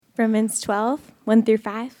Romans 12, 1 through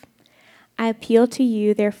 5. I appeal to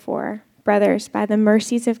you, therefore, brothers, by the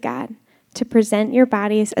mercies of God, to present your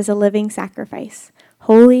bodies as a living sacrifice,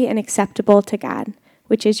 holy and acceptable to God,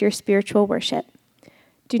 which is your spiritual worship.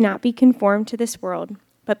 Do not be conformed to this world,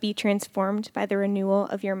 but be transformed by the renewal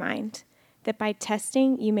of your mind, that by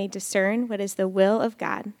testing you may discern what is the will of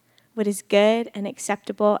God, what is good and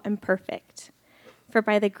acceptable and perfect. For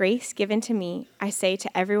by the grace given to me, I say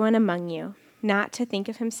to everyone among you, not to think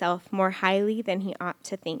of himself more highly than he ought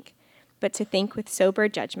to think, but to think with sober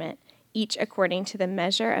judgment, each according to the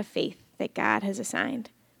measure of faith that God has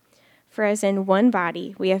assigned. For as in one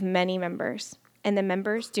body we have many members, and the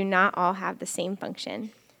members do not all have the same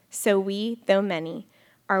function, so we, though many,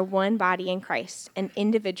 are one body in Christ, and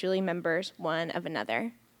individually members one of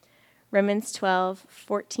another. Romans 12,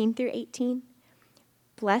 14 through 18.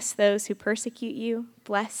 Bless those who persecute you,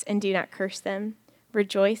 bless and do not curse them.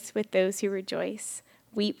 Rejoice with those who rejoice,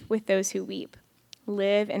 weep with those who weep.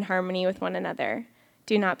 Live in harmony with one another.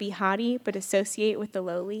 Do not be haughty, but associate with the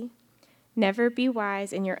lowly. Never be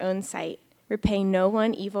wise in your own sight. Repay no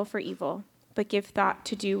one evil for evil, but give thought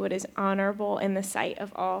to do what is honorable in the sight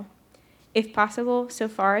of all. If possible, so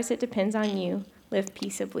far as it depends on you, live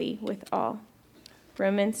peaceably with all.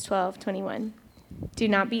 Romans 12:21. Do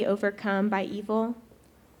not be overcome by evil,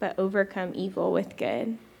 but overcome evil with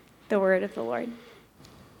good. The word of the Lord.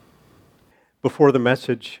 Before the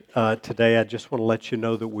message today, I just want to let you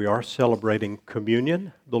know that we are celebrating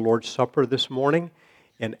communion, the Lord's Supper this morning.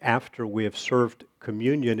 And after we have served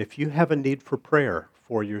communion, if you have a need for prayer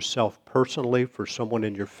for yourself personally, for someone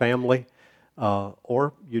in your family,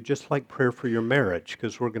 or you just like prayer for your marriage,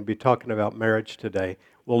 because we're going to be talking about marriage today,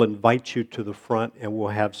 we'll invite you to the front and we'll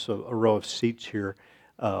have a row of seats here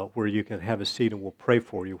where you can have a seat and we'll pray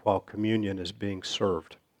for you while communion is being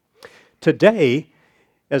served. Today,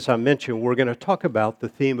 as I mentioned, we're going to talk about the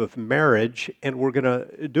theme of marriage, and we're going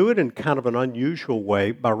to do it in kind of an unusual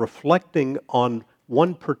way by reflecting on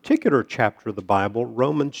one particular chapter of the Bible,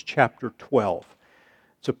 Romans chapter 12.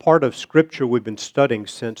 It's a part of Scripture we've been studying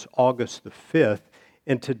since August the 5th,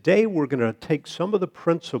 and today we're going to take some of the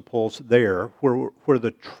principles there where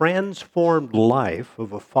the transformed life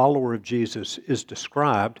of a follower of Jesus is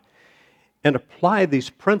described and apply these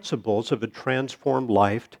principles of a transformed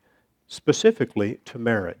life specifically to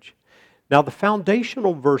marriage. Now, the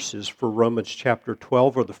foundational verses for Romans chapter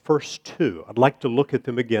 12 are the first two. I'd like to look at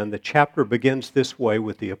them again. The chapter begins this way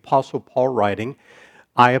with the Apostle Paul writing,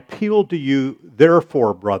 I appeal to you,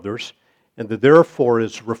 therefore, brothers, and the therefore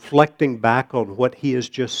is reflecting back on what he has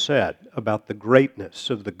just said about the greatness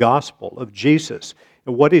of the gospel of Jesus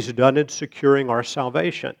and what he's done in securing our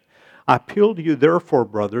salvation. I appeal to you, therefore,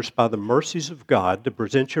 brothers, by the mercies of God, to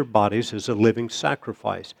present your bodies as a living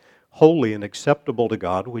sacrifice, holy and acceptable to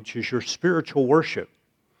God, which is your spiritual worship.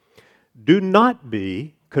 Do not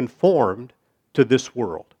be conformed to this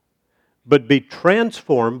world, but be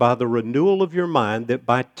transformed by the renewal of your mind, that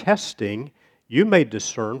by testing you may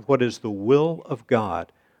discern what is the will of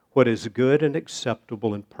God, what is good and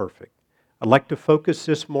acceptable and perfect. I'd like to focus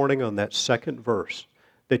this morning on that second verse,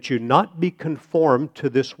 that you not be conformed to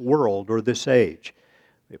this world or this age.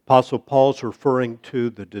 The Apostle Paul's referring to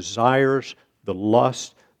the desires, the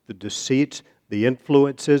lusts, the deceits, the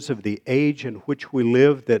influences of the age in which we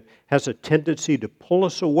live that has a tendency to pull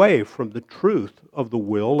us away from the truth of the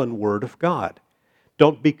will and word of God.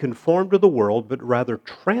 Don't be conformed to the world, but rather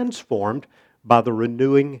transformed by the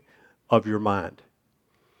renewing of your mind.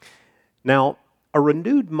 Now, a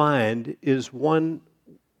renewed mind is one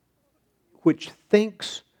which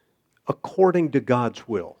thinks according to God's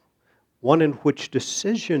will, one in which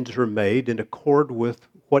decisions are made in accord with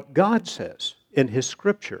what God says in His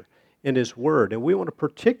Scripture, in His Word. And we want to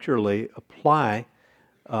particularly apply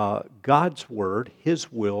God's Word, His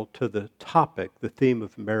will, to the topic, the theme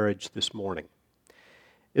of marriage this morning.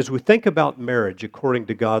 As we think about marriage according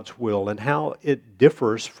to God's will and how it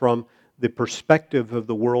differs from the perspective of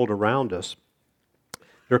the world around us,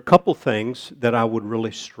 there are a couple things that I would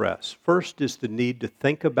really stress. First is the need to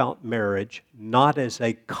think about marriage not as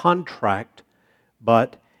a contract,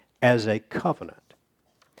 but as a covenant.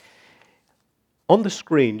 On the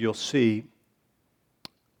screen, you'll see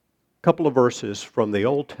a couple of verses from the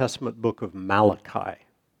Old Testament book of Malachi.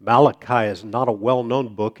 Malachi is not a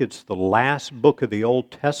well-known book. It's the last book of the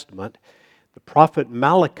Old Testament. The prophet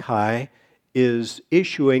Malachi is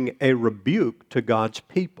issuing a rebuke to God's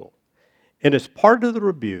people. And as part of the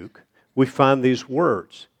rebuke, we find these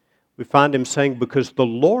words. We find him saying, because the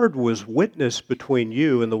Lord was witness between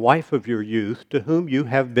you and the wife of your youth, to whom you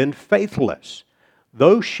have been faithless,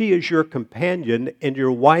 though she is your companion and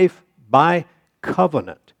your wife by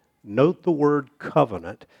covenant. Note the word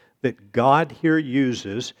covenant. that God here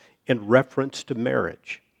uses in reference to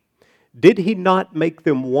marriage? Did he not make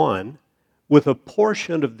them one with a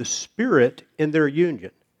portion of the Spirit in their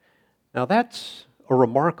union? Now that's a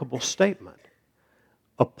remarkable statement.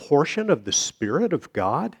 A portion of the Spirit of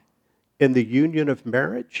God in the union of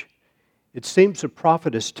marriage? It seems the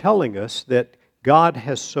prophet is telling us that God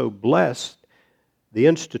has so blessed the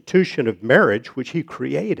institution of marriage, which he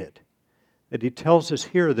created, that he tells us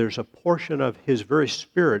here there's a portion of his very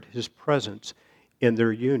Spirit, his presence, in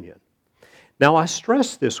their union. Now, I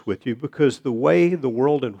stress this with you because the way the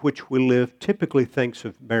world in which we live typically thinks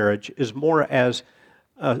of marriage is more as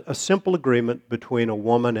a simple agreement between a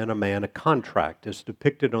woman and a man, a contract, as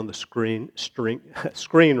depicted on the screen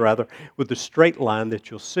with the straight line that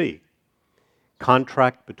you'll see.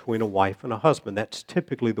 Contract between a wife and a husband. That's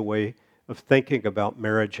typically the way of thinking about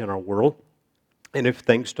marriage in our world. And if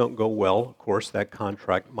things don't go well, of course, that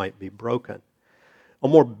contract might be broken. A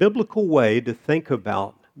more biblical way to think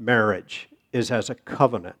about marriage is as a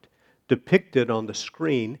covenant, depicted on the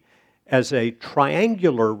screen as a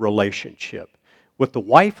triangular relationship with the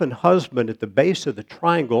wife and husband at the base of the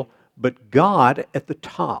triangle, but God at the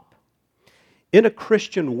top. In a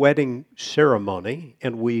Christian wedding ceremony,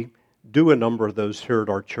 and we do a number of those here at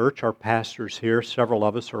our church, our pastors here, several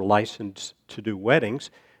of us are licensed to do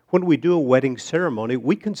weddings. When we do a wedding ceremony,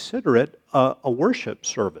 we consider it a worship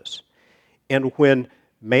service. And when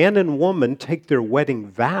man and woman take their wedding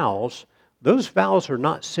vows, those vows are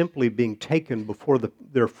not simply being taken before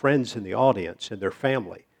their friends in the audience and their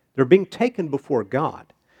family. They're being taken before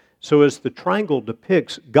God. So as the triangle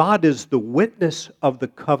depicts, God is the witness of the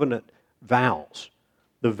covenant vows.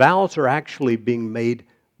 The vows are actually being made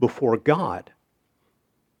before God.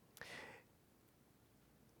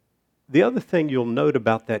 The other thing you'll note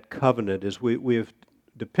about that covenant is we have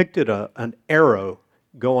depicted an arrow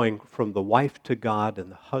going from the wife to God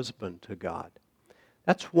and the husband to God.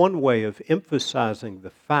 That's one way of emphasizing the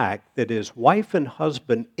fact that as wife and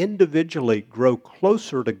husband individually grow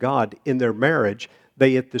closer to God in their marriage,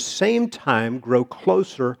 they at the same time grow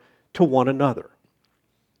closer to one another.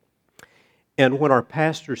 And when our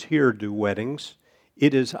pastors here do weddings,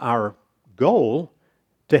 it is our goal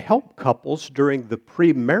to help couples during the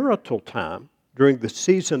premarital time, during the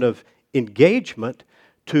season of engagement,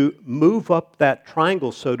 to move up that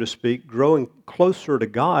triangle, so to speak, growing closer to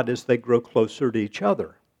God as they grow closer to each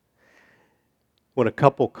other. When a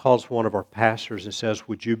couple calls one of our pastors and says,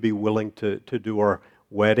 would you be willing to do our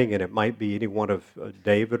wedding? And it might be any one of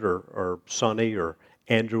David or Sonny or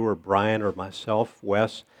Andrew or Brian or myself,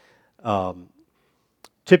 Wes.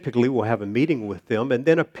 Typically, we'll have a meeting with them, and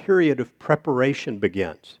then a period of preparation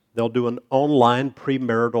begins. They'll do an online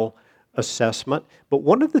premarital assessment. But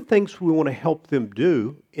one of the things we want to help them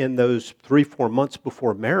do in those 3-4 months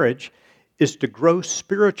before marriage is to grow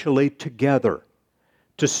spiritually together,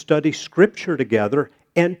 to study Scripture together,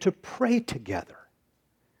 and to pray together.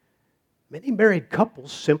 Many married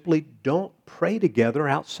couples simply don't pray together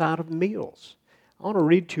outside of meals. I want to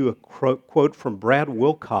read to you a quote from Brad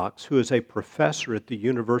Wilcox, who is a professor at the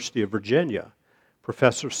University of Virginia,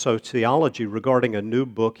 professor of sociology, regarding a new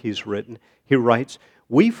book he's written. He writes,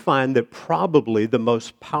 "We find that probably the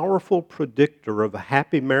most powerful predictor of a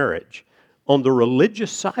happy marriage on the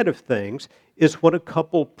religious side of things is when a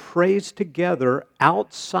couple prays together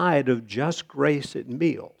outside of just grace at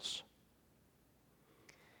meals."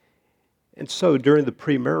 And so during the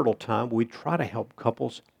premarital time, we try to help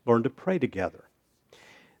couples learn to pray together.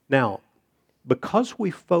 Now, because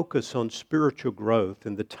we focus on spiritual growth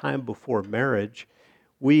in the time before marriage,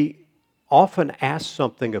 we often ask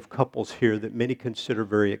something of couples here that many consider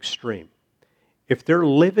very extreme. If they're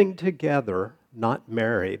living together, not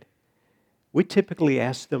married, we typically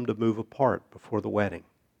ask them to move apart before the wedding.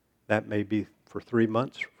 That may be for 3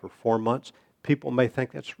 months, for 4 months. People may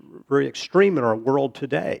think that's very extreme in our world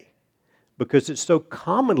today because it's so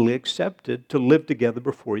commonly accepted to live together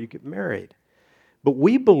before you get married. But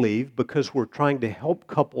we believe, because we're trying to help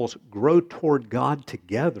couples grow toward God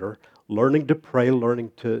together, learning to pray,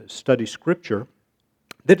 learning to study Scripture,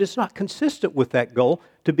 that it's not consistent with that goal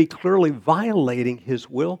to be clearly violating His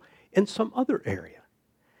will in some other area.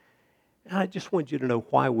 And I just want you to know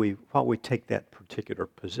why we take that particular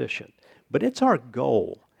position. But it's our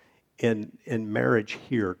goal in marriage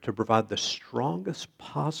here to provide the strongest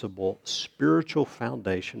possible spiritual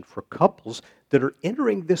foundation for couples that are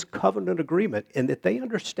entering this covenant agreement, and that they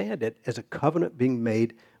understand it as a covenant being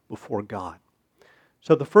made before God.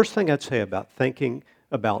 So the first thing I'd say about thinking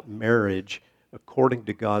about marriage according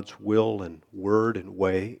to God's will and word and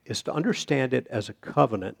way is to understand it as a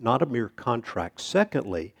covenant, not a mere contract.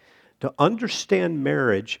 Secondly, to understand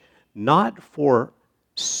marriage not for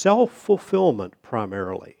self-fulfillment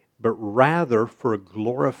primarily, but rather for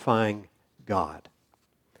glorifying God.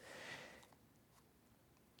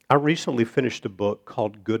 I recently finished a book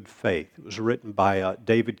called Good Faith. It was written by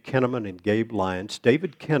David Kinnaman and Gabe Lyons.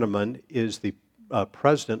 David Kinnaman is the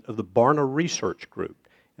president of the Barna Research Group,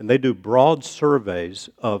 and they do broad surveys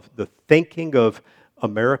of the thinking of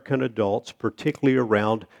American adults, particularly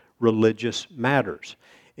around religious matters.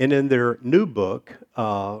 And in their new book,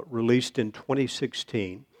 released in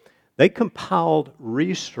 2016, they compiled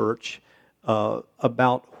research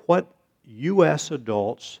about what U.S.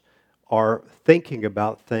 adults are thinking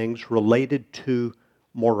about things related to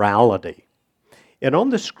morality. And on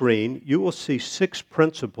the screen, you will see 6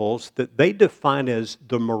 principles that they define as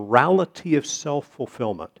the morality of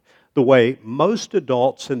self-fulfillment, the way most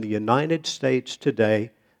adults in the United States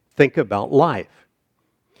today think about life.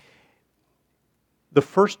 The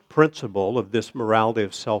first principle of this morality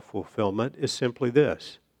of self-fulfillment is simply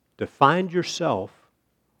this: to find yourself,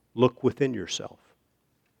 look within yourself.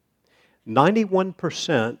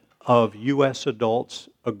 91% of U.S. adults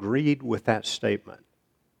agreed with that statement.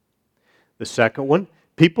 The second one,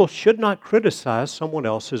 people should not criticize someone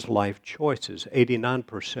else's life choices.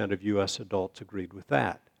 89% of U.S. adults agreed with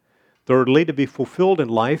that. Thirdly, to be fulfilled in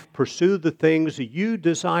life, pursue the things you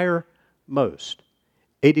desire most.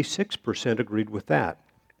 86% agreed with that.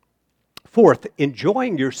 Fourth,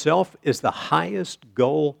 enjoying yourself is the highest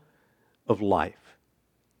goal of life.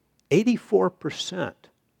 84%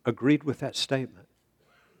 agreed with that statement.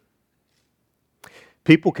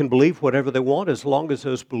 People can believe whatever they want as long as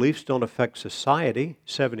those beliefs don't affect society.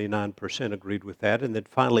 79% agreed with that. And then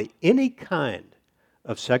finally, any kind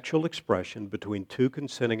of sexual expression between 2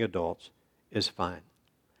 consenting adults is fine.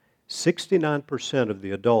 69% of the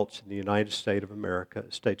adults in the United States of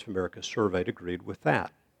America surveyed agreed with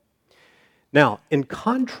that. Now, in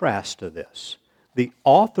contrast to this, the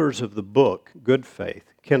authors of the book, Good Faith,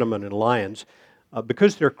 Kinnaman and Lyons,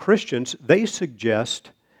 because they're Christians, they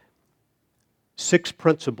suggest 6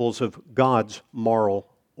 principles of God's moral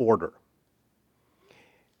order.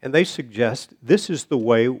 And they suggest this is the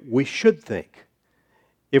way we should think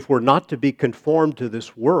if we're not to be conformed to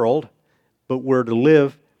this world, but we're to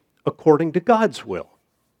live according to God's will.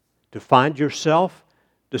 To find yourself,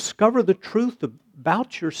 discover the truth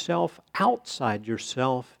about yourself outside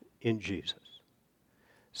yourself in Jesus.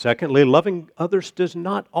 Secondly, loving others does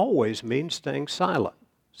not always mean staying silent.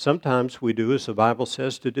 Sometimes we do as the Bible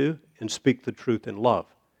says to do and speak the truth in love.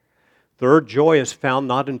 Third, joy is found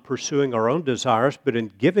not in pursuing our own desires, but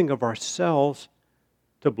in giving of ourselves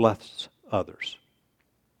to bless others.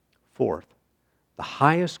 Fourth, the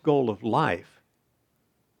highest goal of life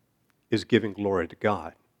is giving glory to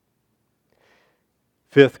God.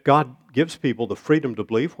 Fifth, God gives people the freedom to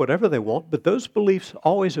believe whatever they want, but those beliefs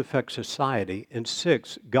always affect society. And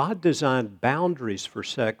sixth, God designed boundaries for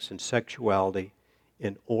sex and sexuality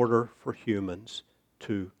in order for humans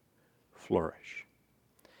to flourish.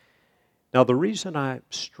 Now, the reason I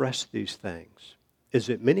stress these things is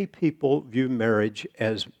that many people view marriage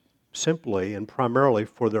as simply and primarily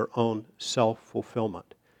for their own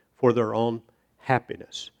self-fulfillment, for their own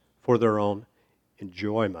happiness, for their own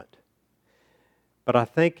enjoyment. But I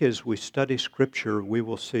think as we study Scripture, we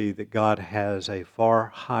will see that God has a far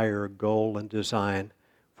higher goal and design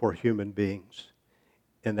for human beings,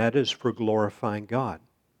 and that is for glorifying God.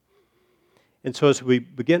 And so as we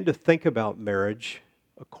begin to think about marriage,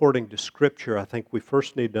 according to Scripture, I think we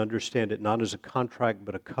first need to understand it not as a contract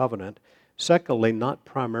but a covenant. Secondly, not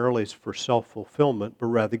primarily for self-fulfillment, but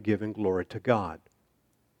rather giving glory to God.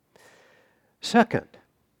 Second,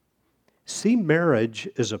 see marriage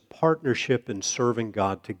as a partnership in serving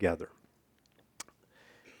God together.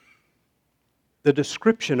 The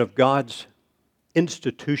description of God's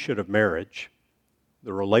institution of marriage,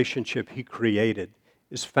 the relationship He created,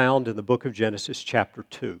 is found in the book of Genesis chapter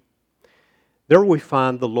 2. There we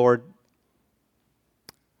find the Lord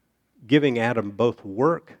giving Adam both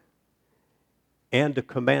work and a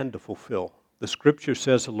command to fulfill. The Scripture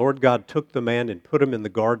says the Lord God took the man and put him in the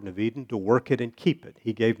Garden of Eden to work it and keep it.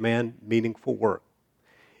 He gave man meaningful work.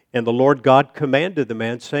 And the Lord God commanded the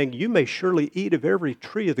man, saying, "You may surely eat of every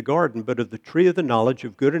tree of the garden, but of the tree of the knowledge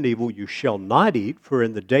of good and evil you shall not eat, for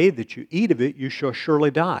in the day that you eat of it you shall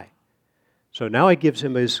surely die." So now He gives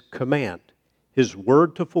him His command, His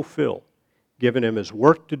word to fulfill, giving him His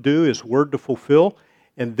work to do, His word to fulfill.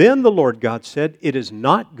 And then the Lord God said, "It is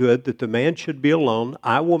not good that the man should be alone.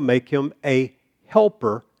 I will make him a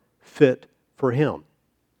helper fit for him."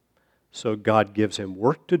 So God gives him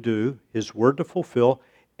work to do, His word to fulfill,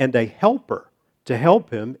 and a helper to help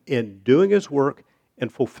him in doing His work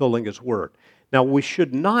and fulfilling His word. Now, we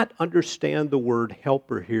should not understand the word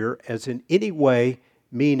helper here as in any way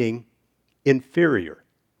meaning inferior.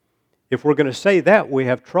 If we're going to say that, we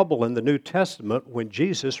have trouble in the New Testament when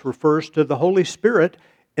Jesus refers to the Holy Spirit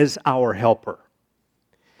as our helper.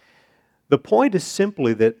 The point is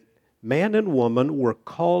simply that man and woman were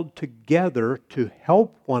called together to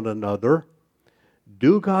help one another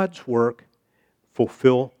do God's work,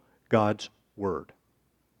 fulfill God's word.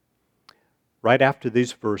 Right after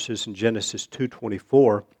these verses in Genesis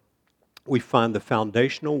 2:24, we find the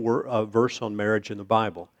foundational verse on marriage in the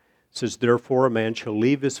Bible. It says, "Therefore a man shall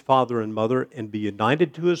leave his father and mother and be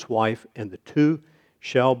united to his wife, and the two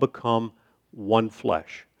shall become one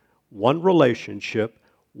flesh." One relationship,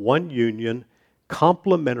 one union,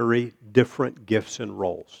 complementary, different gifts and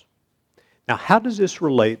roles. Now, how does this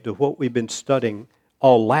relate to what we've been studying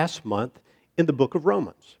all last month in the book of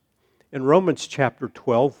Romans? In Romans chapter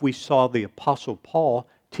 12, we saw the Apostle Paul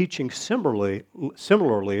teaching similarly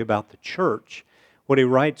about the church when he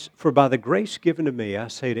writes, "For by the grace given to me, I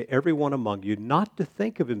say to everyone among you, not to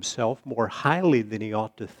think of himself more highly than he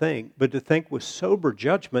ought to think, but to think with sober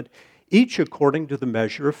judgment, each according to the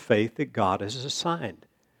measure of faith that God has assigned.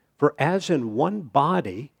 For as in one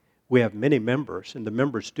body we have many members, and the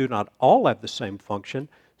members do not all have the same function,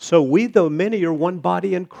 so we, though many, are one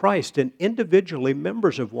body in Christ, and individually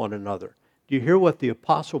members of one another." Do you hear what the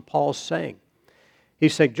Apostle Paul is saying?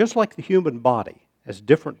 He's saying, just like the human body has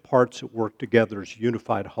different parts that work together as a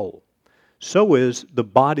unified whole, so is the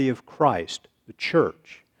body of Christ, the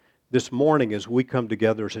church. This morning, as we come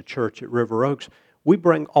together as a church at River Oaks, we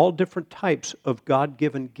bring all different types of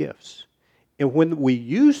God-given gifts. And when we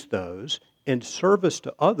use those in service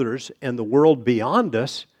to others and the world beyond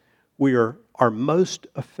us, we are most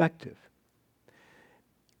effective.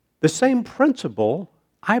 The same principle,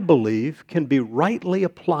 I believe, can be rightly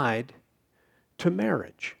applied to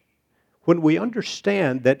marriage. When we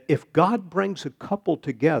understand that if God brings a couple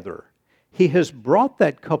together, He has brought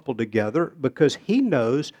that couple together because He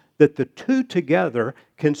knows that the two together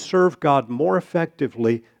can serve God more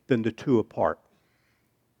effectively than the two apart.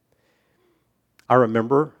 I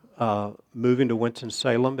remember moving to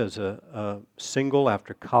Winston-Salem as a single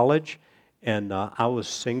after college, and I was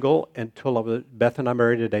single until Beth and I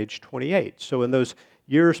married at age 28. So in those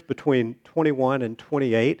years between 21 and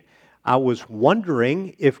 28, I was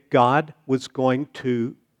wondering if God was going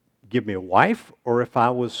to give me a wife or if I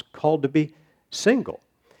was called to be single.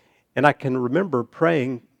 And I can remember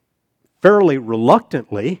praying fairly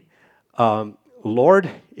reluctantly, "Lord,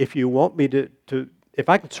 if you want me if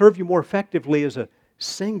I can serve you more effectively as a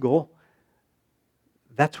single,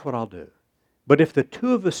 that's what I'll do. But if the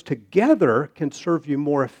two of us together can serve you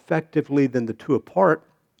more effectively than the two apart,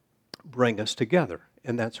 bring us together."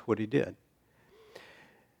 And that's what He did.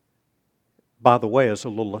 By the way, as a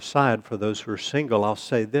little aside for those who are single, I'll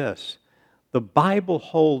say this. The Bible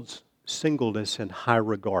holds singleness in high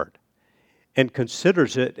regard and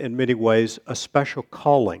considers it in many ways a special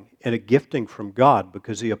calling and a gifting from God,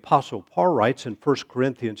 because the Apostle Paul writes in 1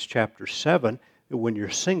 Corinthians chapter 7 that when you're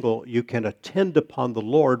single, you can attend upon the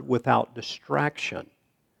Lord without distraction.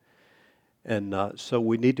 And so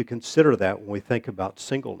we need to consider that when we think about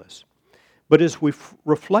singleness. But as we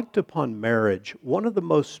reflect upon marriage, one of the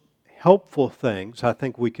most helpful things I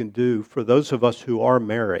think we can do for those of us who are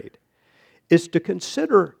married is to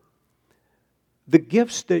consider the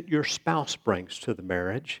gifts that your spouse brings to the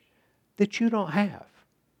marriage that you don't have.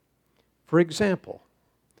 For example,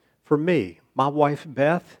 for me, my wife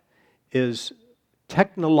Beth is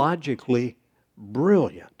technologically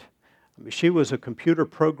brilliant. I mean, she was a computer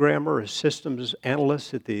programmer, a systems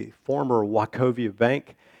analyst at the former Wachovia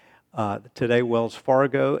Bank, today Wells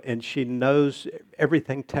Fargo, and she knows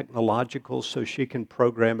everything technological, so she can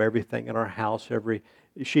program everything in our house.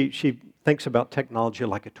 She thinks about technology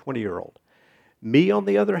like a 20-year-old. Me, on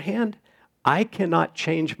the other hand, I cannot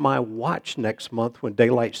change my watch next month when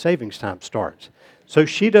daylight savings time starts. So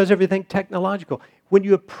she does everything technological. When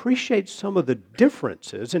you appreciate some of the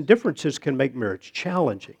differences, and differences can make marriage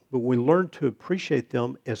challenging, but we learn to appreciate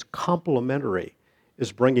them as complementary,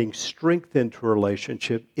 as bringing strength into a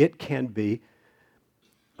relationship, it can be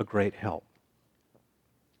a great help.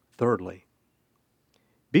 Thirdly,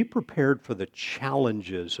 be prepared for the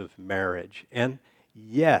challenges of marriage. And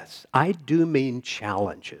yes, I do mean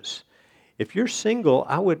challenges. If you're single,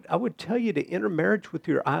 I would tell you to enter marriage with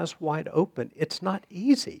your eyes wide open. It's not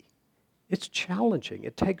easy. It's challenging.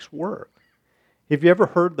 It takes work. Have you ever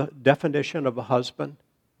heard the definition of a husband?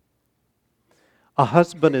 A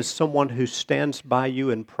husband is someone who stands by you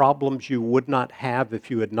in problems you would not have if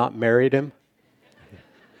you had not married him.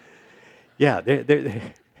 Yeah,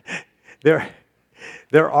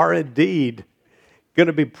 there are indeed going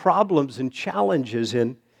to be problems and challenges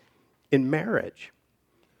in marriage.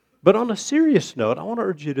 But on a serious note, I want to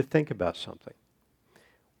urge you to think about something.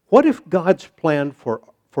 What if God's plan for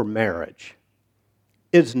marriage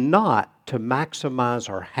is not to maximize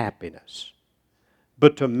our happiness,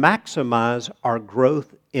 but to maximize our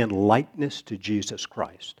growth in likeness to Jesus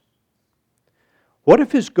Christ? What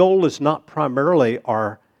if His goal is not primarily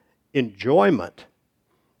our enjoyment,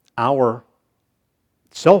 our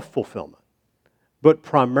self-fulfillment, but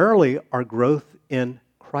primarily our growth in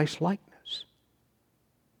Christ-likeness?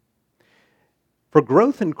 For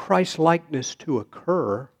growth in Christ-likeness to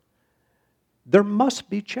occur, there must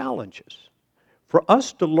be challenges. For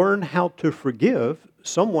us to learn how to forgive,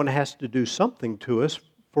 someone has to do something to us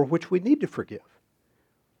for which we need to forgive.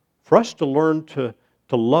 For us to learn to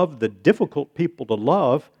love the difficult people to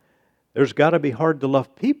love, there's got to be hard to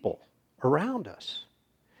love people around us.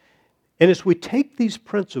 And as we take these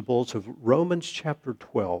principles of Romans chapter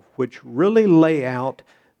 12, which really lay out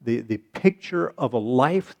the picture of a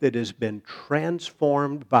life that has been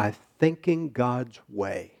transformed by thinking God's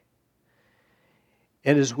way,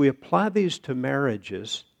 and as we apply these to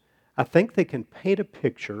marriages, I think they can paint a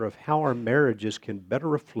picture of how our marriages can better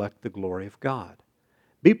reflect the glory of God.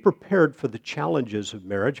 Be prepared for the challenges of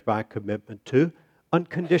marriage by a commitment to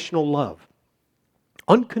unconditional love.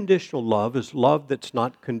 Unconditional love is love that's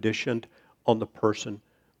not conditioned on the person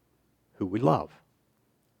who we love.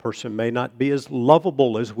 The person may not be as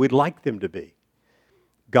lovable as we'd like them to be.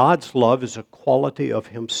 God's love is a quality of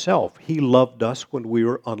Himself. He loved us when we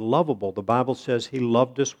were unlovable. The Bible says He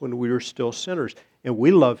loved us when we were still sinners. And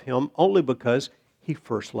we love Him only because He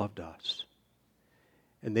first loved us.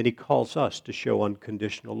 And then He calls us to show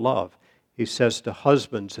unconditional love. He says to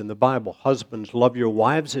husbands in the Bible, husbands, love your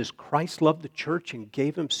wives as Christ loved the church and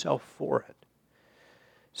gave Himself for it.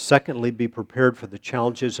 Secondly, be prepared for the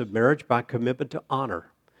challenges of marriage by commitment to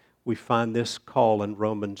honor. We find this call in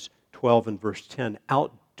Romans 12 and verse 10.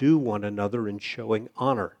 Outdo one another in showing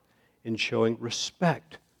honor, in showing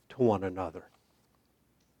respect to one another.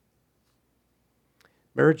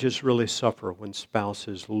 Marriages really suffer when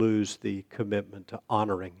spouses lose the commitment to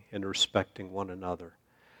honoring and respecting one another.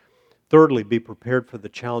 Thirdly, be prepared for the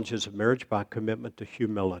challenges of marriage by commitment to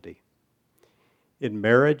humility. In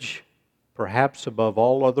marriage, perhaps above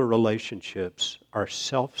all other relationships, our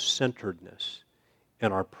self-centeredness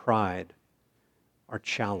and our pride are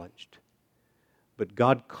challenged. But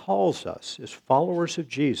God calls us as followers of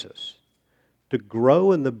Jesus to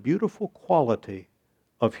grow in the beautiful quality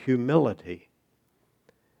of humility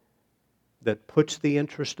that puts the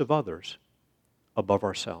interest of others above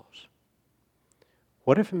ourselves.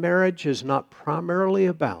 What if marriage is not primarily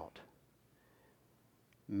about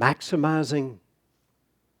maximizing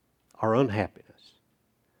our own happiness,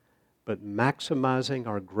 but maximizing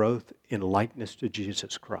our growth in likeness to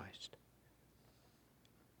Jesus Christ?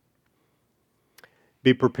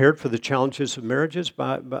 Be prepared for the challenges of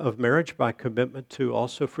marriage by commitment to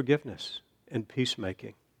also forgiveness and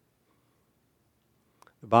peacemaking.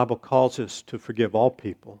 The Bible calls us to forgive all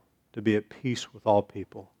people, to be at peace with all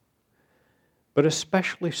people, but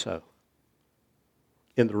especially so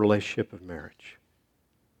in the relationship of marriage.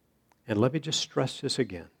 And let me just stress this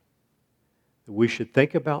again, that we should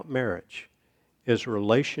think about marriage as a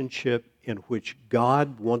relationship in which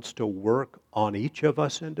God wants to work on each of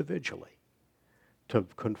us individually to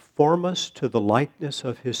conform us to the likeness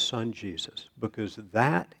of His Son Jesus, because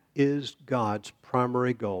that is God's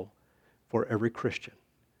primary goal for every Christian.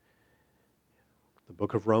 The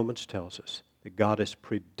book of Romans tells us that God has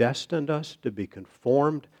predestined us to be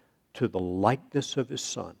conformed to the likeness of His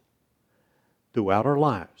Son. Throughout our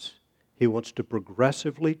lives, He wants to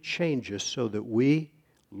progressively change us so that we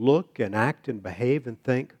look and act and behave and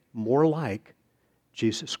think more like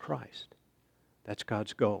Jesus Christ. That's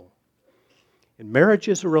God's goal. And marriage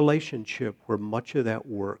is a relationship where much of that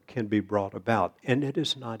work can be brought about, and it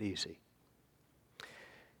is not easy.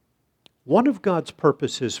 One of God's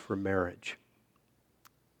purposes for marriage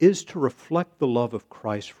is to reflect the love of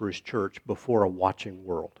Christ for His church before a watching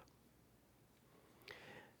world.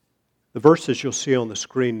 The verses you'll see on the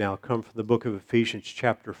screen now come from the book of Ephesians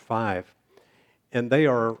chapter 5, and they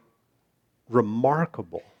are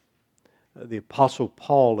remarkable. The Apostle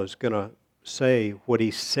Paul is going to say what he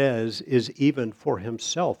says is even for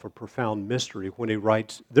himself a profound mystery when he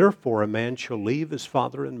writes, "Therefore a man shall leave his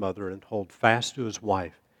father and mother and hold fast to his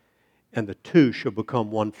wife, and the two shall become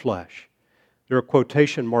one flesh." There are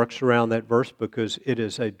quotation marks around that verse because it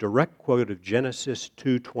is a direct quote of Genesis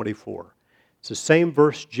 2:24. It's the same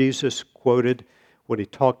verse Jesus quoted when He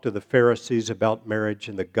talked to the Pharisees about marriage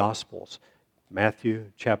in the Gospels,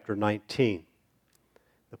 Matthew chapter 19.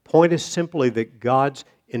 The point is simply that God's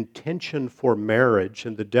intention for marriage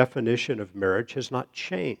and the definition of marriage has not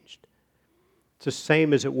changed. It's the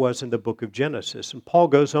same as it was in the book of Genesis. And Paul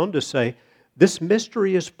goes on to say, this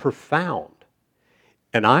mystery is profound.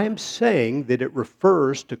 And I am saying that it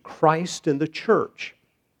refers to Christ and the church.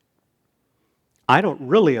 I don't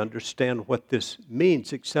really understand what this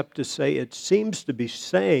means except to say it seems to be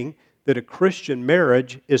saying that a Christian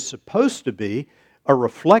marriage is supposed to be a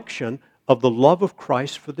reflection of the love of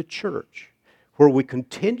Christ for the church, where we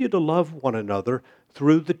continue to love one another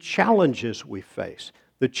through the challenges we face,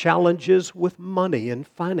 the challenges with money and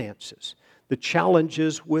finances, the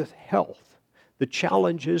challenges with health, the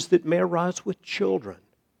challenges that may arise with children.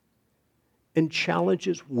 And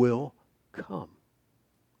challenges will come.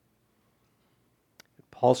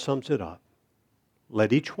 Paul sums it up.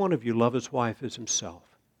 Let each one of you love his wife as himself,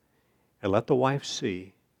 and let the wife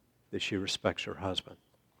see that she respects her husband.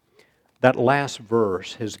 That last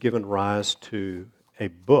verse has given rise to a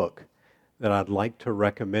book that I'd like to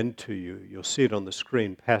recommend to you. You'll see it on the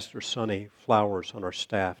screen. Pastor Sonny Flowers on our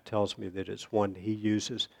staff tells me that it's one he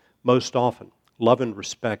uses most often. Love and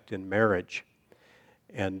Respect in Marriage.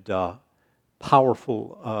 And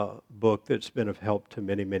powerful book that's been of help to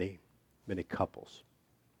many, many, many couples.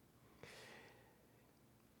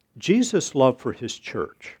 Jesus' love for his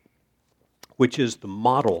church, which is the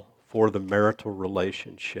model for the marital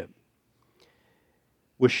relationship,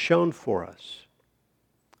 was shown for us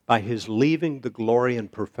by his leaving the glory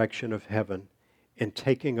and perfection of heaven and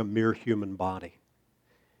taking a mere human body.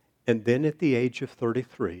 And then at the age of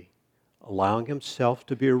 33, allowing himself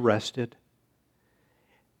to be arrested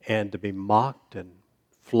and to be mocked and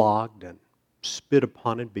flogged and spit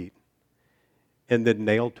upon and beaten, and then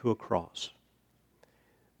nailed to a cross.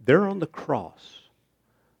 There on the cross,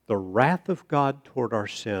 the wrath of God toward our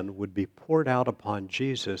sin would be poured out upon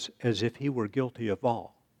Jesus as if he were guilty of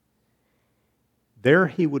all. There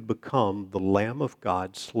he would become the Lamb of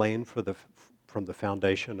God slain from the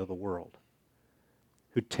foundation of the world,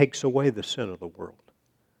 who takes away the sin of the world,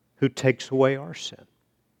 who takes away our sin.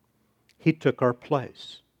 He took our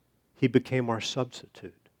place. He became our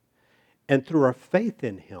substitute. And through our faith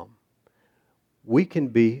in him, we can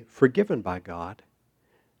be forgiven by God,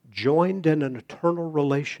 joined in an eternal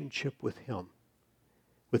relationship with him,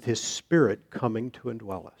 with his Spirit coming to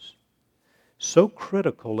indwell us. So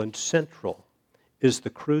critical and central is the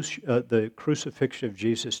crucifixion of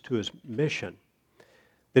Jesus to his mission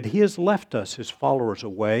that he has left us, his followers, a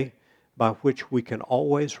way by which we can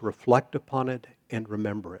always reflect upon it and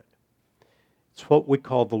remember it. It's what we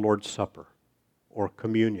call the Lord's Supper, or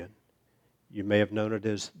communion. You may have known it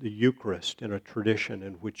as the Eucharist in a tradition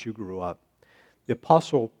in which you grew up. The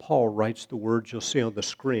Apostle Paul writes the words you'll see on the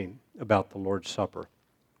screen about the Lord's Supper.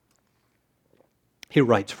 He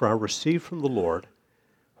writes, "For I received from the Lord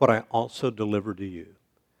what I also delivered to you,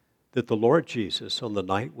 that the Lord Jesus, on the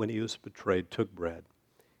night when he was betrayed, took bread.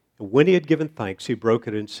 And when he had given thanks, he broke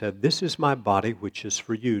it and said, 'This is my body, which is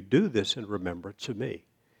for you. Do this in remembrance of me.'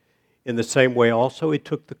 In the same way also he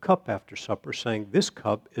took the cup after supper, saying, 'This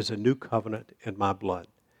cup is a new covenant in my blood.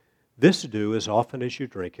 This do as often as you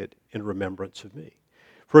drink it in remembrance of me.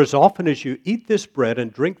 For as often as you eat this bread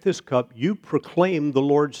and drink this cup, you proclaim the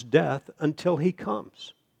Lord's death until he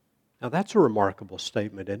comes.'" Now that's a remarkable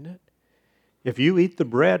statement, isn't it? If you eat the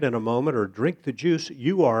bread in a moment or drink the juice,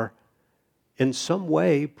 you are in some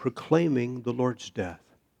way proclaiming the Lord's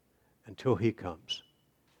death until he comes.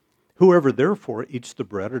 "Whoever therefore eats the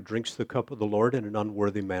bread or drinks the cup of the Lord in an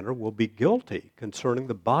unworthy manner will be guilty concerning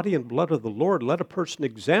the body and blood of the Lord. Let a person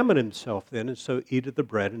examine himself then, and so eat of the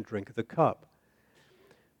bread and drink of the cup."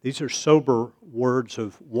 These are sober words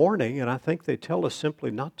of warning, and I think they tell us simply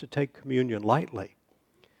not to take communion lightly.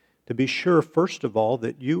 To be sure, first of all,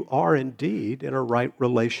 that you are indeed in a right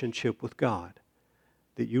relationship with God,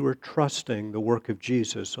 that you are trusting the work of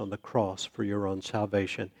Jesus on the cross for your own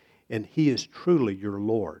salvation, and he is truly your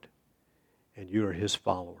Lord, and you are his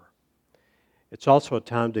follower. It's also a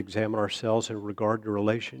time to examine ourselves in regard to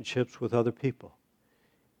relationships with other people.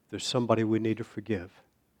 If there's somebody we need to forgive,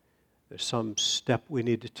 there's some step we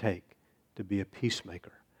need to take to be a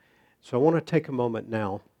peacemaker. So I want to take a moment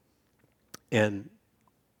now and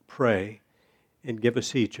pray and give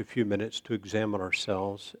us each a few minutes to examine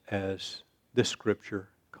ourselves as this scripture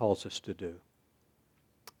calls us to do.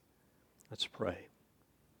 Let's pray.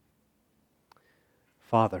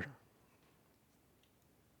 Father,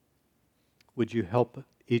 would you help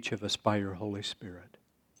each of us by your Holy Spirit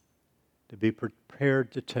to be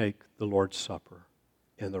prepared to take the Lord's Supper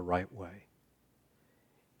in the right way?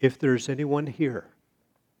 If there's anyone here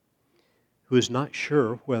who is not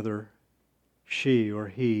sure whether she or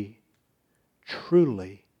he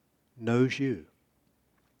truly knows you.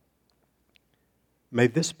 May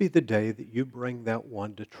this be the day that you bring that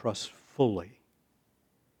one to trust fully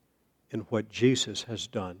in what Jesus has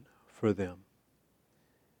done for them.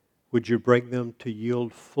 Would you bring them to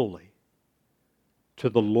yield fully to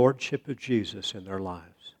the lordship of Jesus in their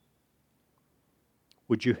lives?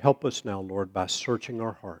 Would you help us now, Lord, by searching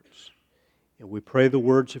our hearts? And we pray the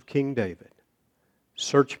words of King David.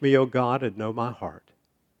 Search me, O God, and know my heart.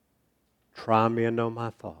 Try me and know my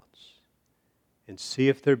thoughts. And see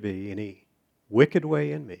if there be any wicked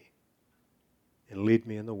way in me. And lead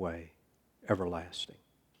me in the way everlasting.